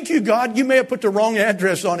 Thank you, God. You may have put the wrong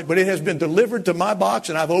address on it, but it has been delivered to my box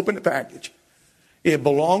and I've opened the package. It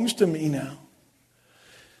belongs to me now.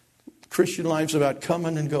 Christian life's about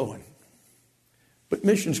coming and going. But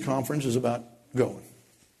missions conference is about going.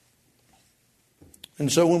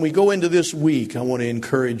 And so when we go into this week, I want to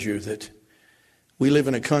encourage you that we live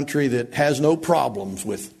in a country that has no problems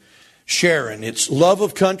with sharing its love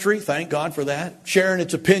of country, thank God for that, sharing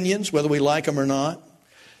its opinions, whether we like them or not,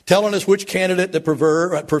 telling us which candidate to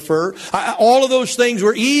prefer. All of those things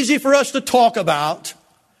were easy for us to talk about.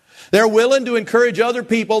 They're willing to encourage other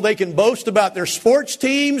people. They can boast about their sports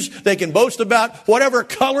teams. They can boast about whatever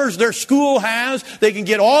colors their school has. They can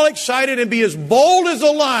get all excited and be as bold as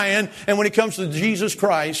a lion. And when it comes to Jesus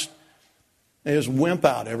Christ, they just wimp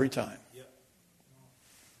out every time.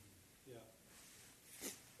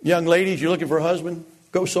 Young ladies, you're looking for a husband?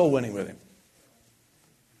 Go soul winning with him.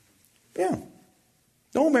 Yeah.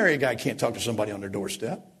 Don't marry a guy who can't talk to somebody on their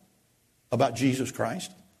doorstep about Jesus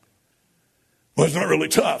Christ. Well, it's not really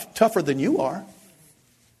tough. Tougher than you are.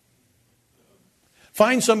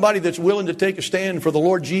 Find somebody that's willing to take a stand for the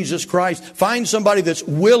Lord Jesus Christ. Find somebody that's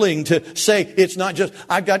willing to say, it's not just,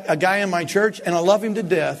 I've got a guy in my church and I love him to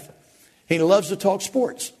death. He loves to talk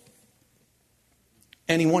sports.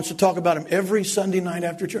 And he wants to talk about him every Sunday night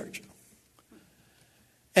after church.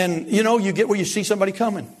 And, you get where you see somebody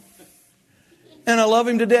coming. And I love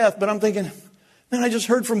him to death, but I'm thinking, man, I just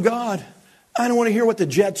heard from God. I don't want to hear what the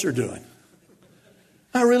Jets are doing.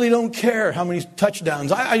 I really don't care how many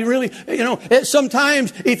touchdowns. I really,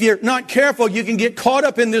 sometimes if you're not careful, you can get caught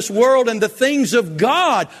up in this world and the things of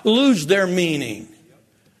God lose their meaning.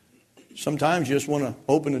 Sometimes you just want to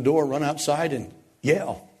open the door, run outside and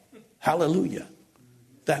yell, hallelujah.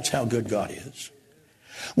 That's how good God is.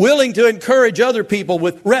 Willing to encourage other people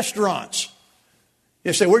with restaurants.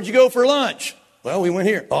 You say, where'd you go for lunch? Well, we went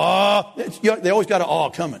here. They always got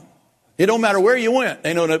an coming. It don't matter where you went.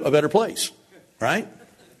 They know a better place, right?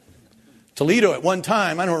 Toledo at one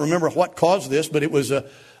time, I don't remember what caused this, but it was a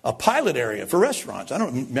pilot area for restaurants. I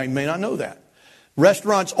may not know that.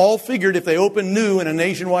 Restaurants all figured if they opened new in a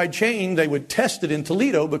nationwide chain, they would test it in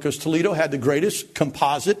Toledo because Toledo had the greatest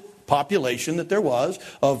composite population that there was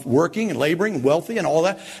of working and laboring and wealthy and all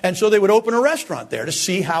that. And so they would open a restaurant there to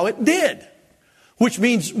see how it did. Which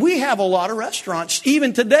means we have a lot of restaurants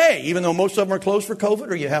even today, even though most of them are closed for COVID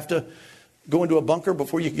or you have to go into a bunker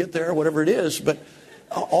before you get there, whatever it is. But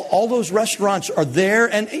all those restaurants are there.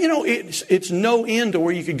 And, it's no end to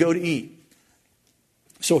where you could go to eat.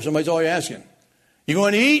 So somebody's always asking, you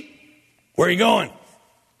going to eat? Where are you going?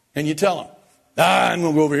 And you tell them, I'm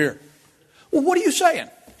going to go over here. Well, what are you saying?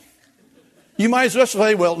 You might as well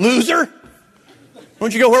say, well, loser, why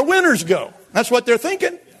don't you go where winners go? That's what they're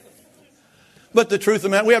thinking. But the truth of the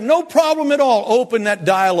matter, we have no problem at all. Open that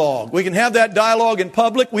dialogue. We can have that dialogue in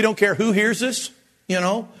public. We don't care who hears us, you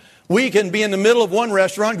know. We can be in the middle of one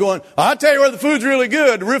restaurant going, I'll tell you where the food's really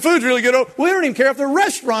good. The food's really good. We don't even care if the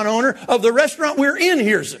restaurant owner of the restaurant we're in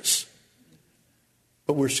hears us.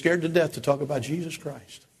 But we're scared to death to talk about Jesus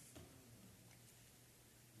Christ.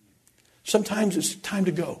 Sometimes it's time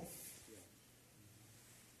to go.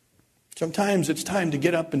 Sometimes it's time to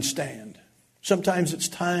get up and stand. Sometimes it's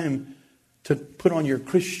time to put on your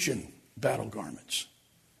Christian battle garments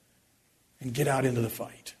and get out into the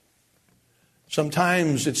fight.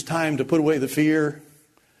 Sometimes it's time to put away the fear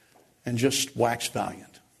and just wax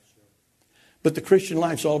valiant. But the Christian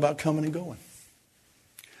life's all about coming and going.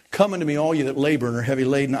 Come unto me, all you that labor and are heavy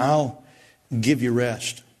laden, I'll give you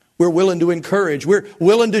rest. We're willing to encourage. We're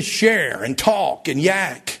willing to share and talk and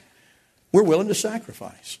yak. We're willing to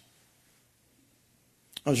sacrifice.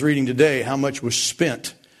 I was reading today how much was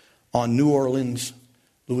spent on New Orleans,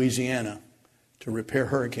 Louisiana, to repair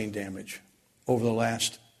hurricane damage over the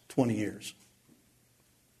last 20 years.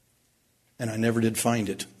 And I never did find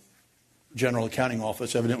it. General Accounting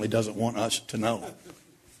Office evidently doesn't want us to know.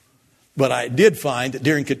 But I did find that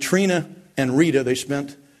during Katrina and Rita, they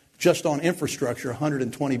spent just on infrastructure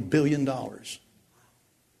 $120 billion.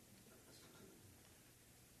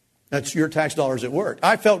 That's your tax dollars at work.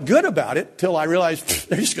 I felt good about it till I realized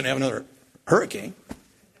they're just going to have another hurricane.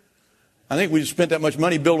 I think we spent that much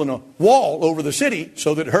money building a wall over the city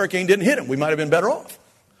so that a hurricane didn't hit them. We might have been better off.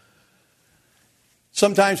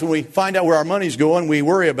 Sometimes when we find out where our money's going, we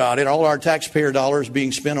worry about it. All our taxpayer dollars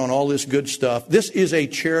being spent on all this good stuff. This is a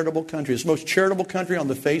charitable country. It's the most charitable country on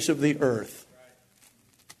the face of the earth.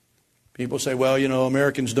 People say, well, you know,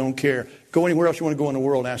 Americans don't care. Go anywhere else you want to go in the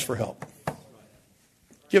world and ask for help.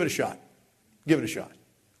 Give it a shot. Give it a shot.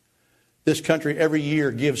 This country every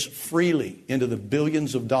year gives freely into the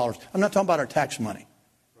billions of dollars. I'm not talking about our tax money.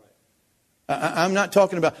 I'm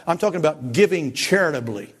talking about giving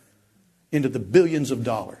charitably into the billions of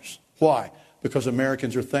dollars. Why? Because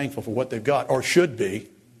Americans are thankful for what they've got, or should be.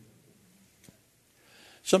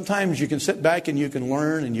 Sometimes you can sit back and you can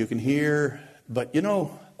learn and you can hear, but you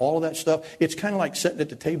know, all of that stuff, it's kind of like sitting at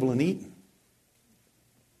the table and eating.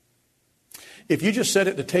 If you just sit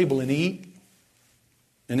at the table and eat,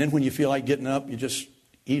 and then when you feel like getting up, you just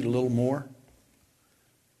eat a little more,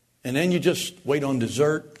 and then you just wait on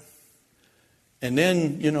dessert, and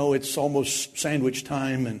then, you know, it's almost sandwich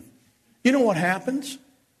time, and you know what happens?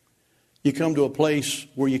 You come to a place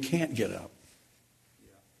where you can't get up.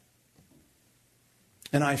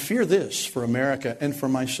 And I fear this for America and for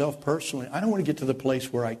myself personally. I don't want to get to the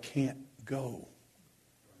place where I can't go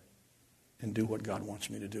and do what God wants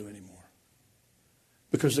me to do anymore.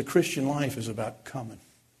 Because the Christian life is about coming.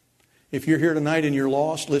 If you're here tonight and you're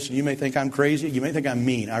lost, listen, you may think I'm crazy. You may think I'm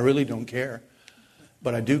mean. I really don't care.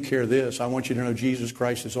 But I do care this. I want you to know Jesus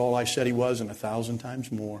Christ is all I said He was and 1,000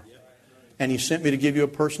 times more. And He sent me to give you a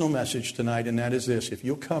personal message tonight, and that is this. If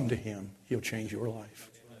you'll come to Him, He'll change your life.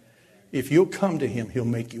 If you'll come to Him, He'll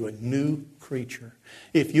make you a new creature.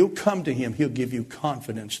 If you'll come to Him, He'll give you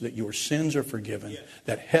confidence that your sins are forgiven,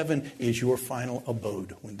 that heaven is your final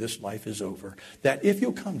abode when this life is over. That if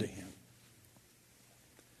you'll come to Him.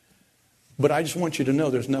 But I just want you to know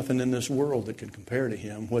there's nothing in this world that can compare to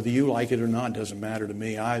Him. Whether you like it or not doesn't matter to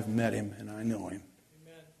me. I've met Him and I know Him.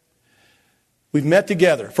 We've met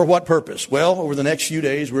together. For what purpose? Well, over the next few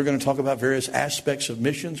days, we're going to talk about various aspects of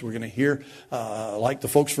missions. We're going to hear, like the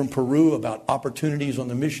folks from Peru, about opportunities on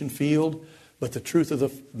the mission field. But the truth of the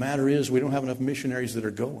matter is we don't have enough missionaries that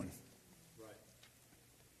are going. Right.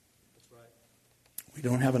 That's right. We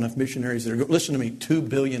don't have enough missionaries that are going. Listen to me. 2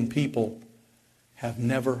 billion people have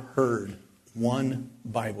never heard one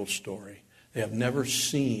Bible story. They have never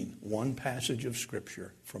seen one passage of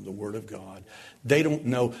Scripture from the Word of God. They don't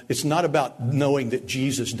know. It's not about knowing that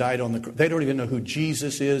Jesus died on the cross. They don't even know who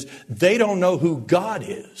Jesus is. They don't know who God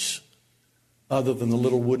is, other than the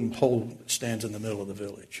little wooden pole that stands in the middle of the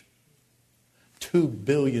village. 2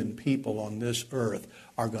 billion people on this earth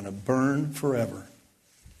are going to burn forever.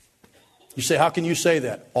 You say, how can you say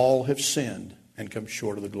that? All have sinned and come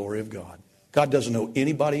short of the glory of God. God doesn't owe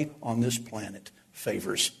anybody on this planet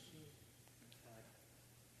favors.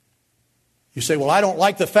 You say, well, I don't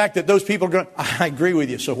like the fact that those people are going. I agree with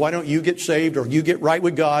you. So why don't you get saved or you get right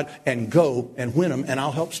with God and go and win them, and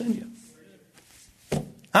I'll help send you.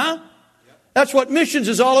 Huh? That's what missions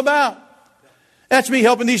is all about. That's me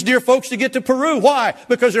helping these dear folks to get to Peru. Why?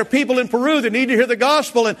 Because there are people in Peru that need to hear the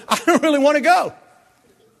gospel, and I don't really want to go.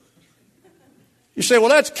 You say, well,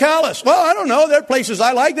 that's callous. Well, I don't know. There are places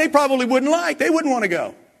I like they probably wouldn't like. They wouldn't want to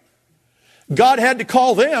go. God had to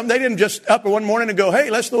call them. They didn't just up one morning and go, hey,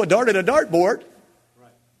 let's throw a dart at a dartboard.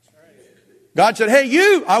 God said, hey,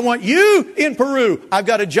 you, I want you in Peru. I've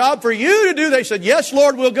got a job for you to do. They said, yes,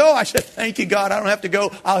 Lord, we'll go. I said, thank you, God. I don't have to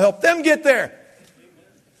go. I'll help them get there.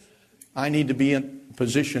 I need to be in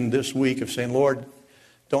position this week of saying, Lord,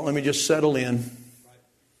 don't let me just settle in.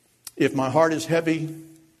 If my heart is heavy,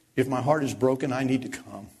 if my heart is broken, I need to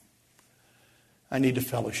come. I need to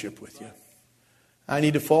fellowship with you. I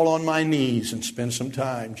need to fall on my knees and spend some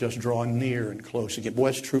time just drawing near and close again. Boy,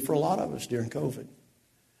 it's true for a lot of us during COVID.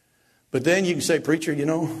 But then you can say, preacher, you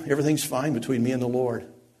know, everything's fine between me and the Lord.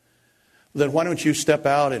 Then why don't you step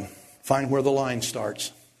out and find where the line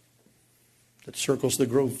starts that circles the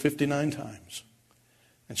grove 59 times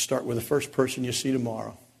and start with the first person you see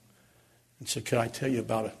tomorrow and say, can I tell you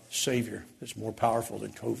about a Savior that's more powerful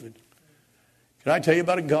than COVID? Can I tell you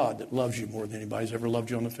about a God that loves you more than anybody's ever loved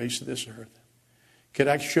you on the face of this earth? Can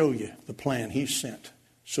I show you the plan He sent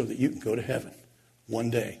so that you can go to heaven one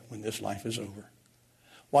day when this life is over?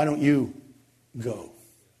 Why don't you go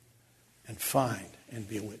and find and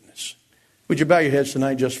be a witness? Would you bow your heads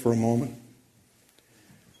tonight just for a moment?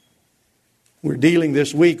 We're dealing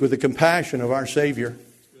this week with the compassion of our Savior.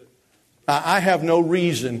 I have no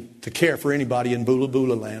reason to care for anybody in Bula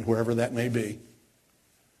Bula land, wherever that may be.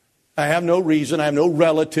 I have no reason. I have no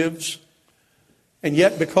relatives. And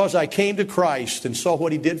yet, because I came to Christ and saw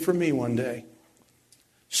what He did for me one day,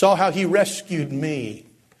 saw how He rescued me,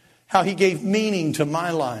 how He gave meaning to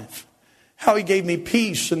my life, how He gave me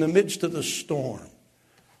peace in the midst of the storm,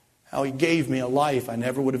 how He gave me a life I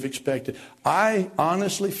never would have expected. I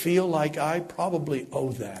honestly feel like I probably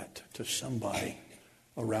owe that to somebody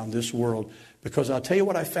around this world, because I'll tell you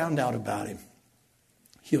what I found out about Him.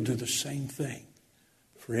 He'll do the same thing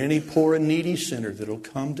for any poor and needy sinner that'll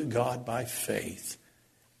come to God by faith.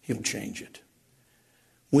 He'll change it.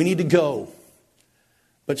 We need to go.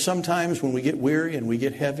 But sometimes when we get weary and we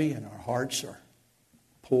get heavy and our hearts are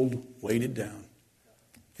pulled, weighted down,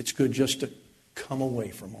 it's good just to come away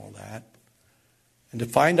from all that and to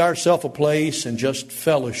find ourselves a place and just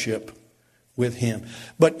fellowship with Him.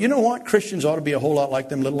 But you know what? Christians ought to be a whole lot like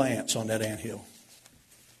them little ants on that anthill.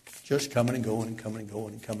 Just coming and going and coming and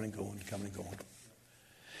going and coming and going and coming and going.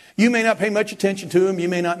 You may not pay much attention to him. You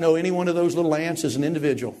may not know any one of those little ants as an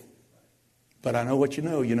individual. But I know what you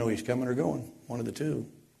know. You know he's coming or going. One of the two.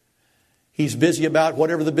 He's busy about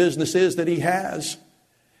whatever the business is that he has.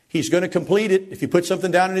 He's going to complete it. If you put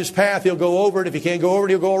something down in his path, he'll go over it. If he can't go over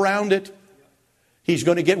it, he'll go around it. He's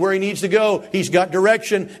going to get where he needs to go. He's got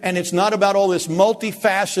direction. And it's not about all this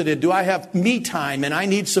multifaceted. Do I have me time? And I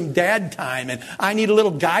need some dad time. And I need a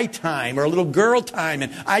little guy time or a little girl time.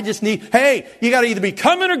 And I just need, hey, you got to either be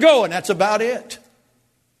coming or going. That's about it.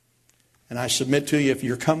 And I submit to you, if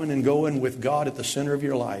you're coming and going with God at the center of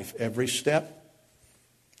your life, every step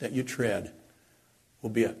that you tread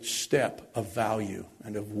will be a step of value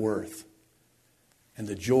and of worth. And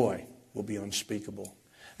the joy will be unspeakable.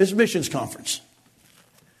 This is Missions Conference.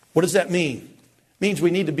 What does that mean? It means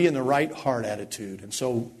we need to be in the right heart attitude. And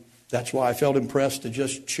so that's why I felt impressed to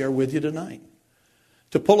just share with you tonight.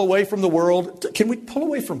 To pull away from the world. Can we pull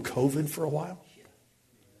away from COVID for a while?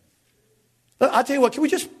 I'll tell you what, can we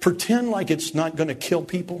just pretend like it's not going to kill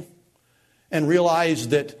people and realize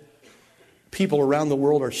that people around the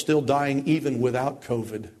world are still dying even without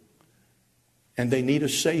COVID, and they need a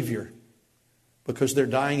Savior because they're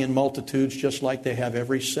dying in multitudes just like they have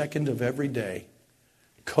every second of every day.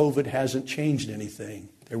 COVID hasn't changed anything.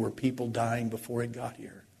 There were people dying before it got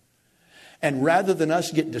here. And rather than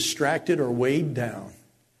us get distracted or weighed down,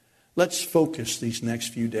 let's focus these next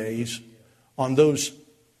few days on those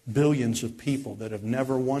billions of people that have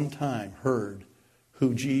never one time heard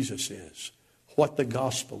who Jesus is, what the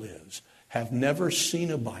gospel is, have never seen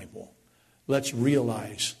a Bible. Let's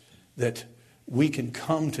realize that we can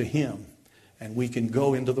come to Him and we can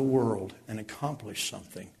go into the world and accomplish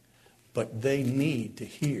something. But they need to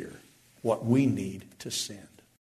hear what we need to send.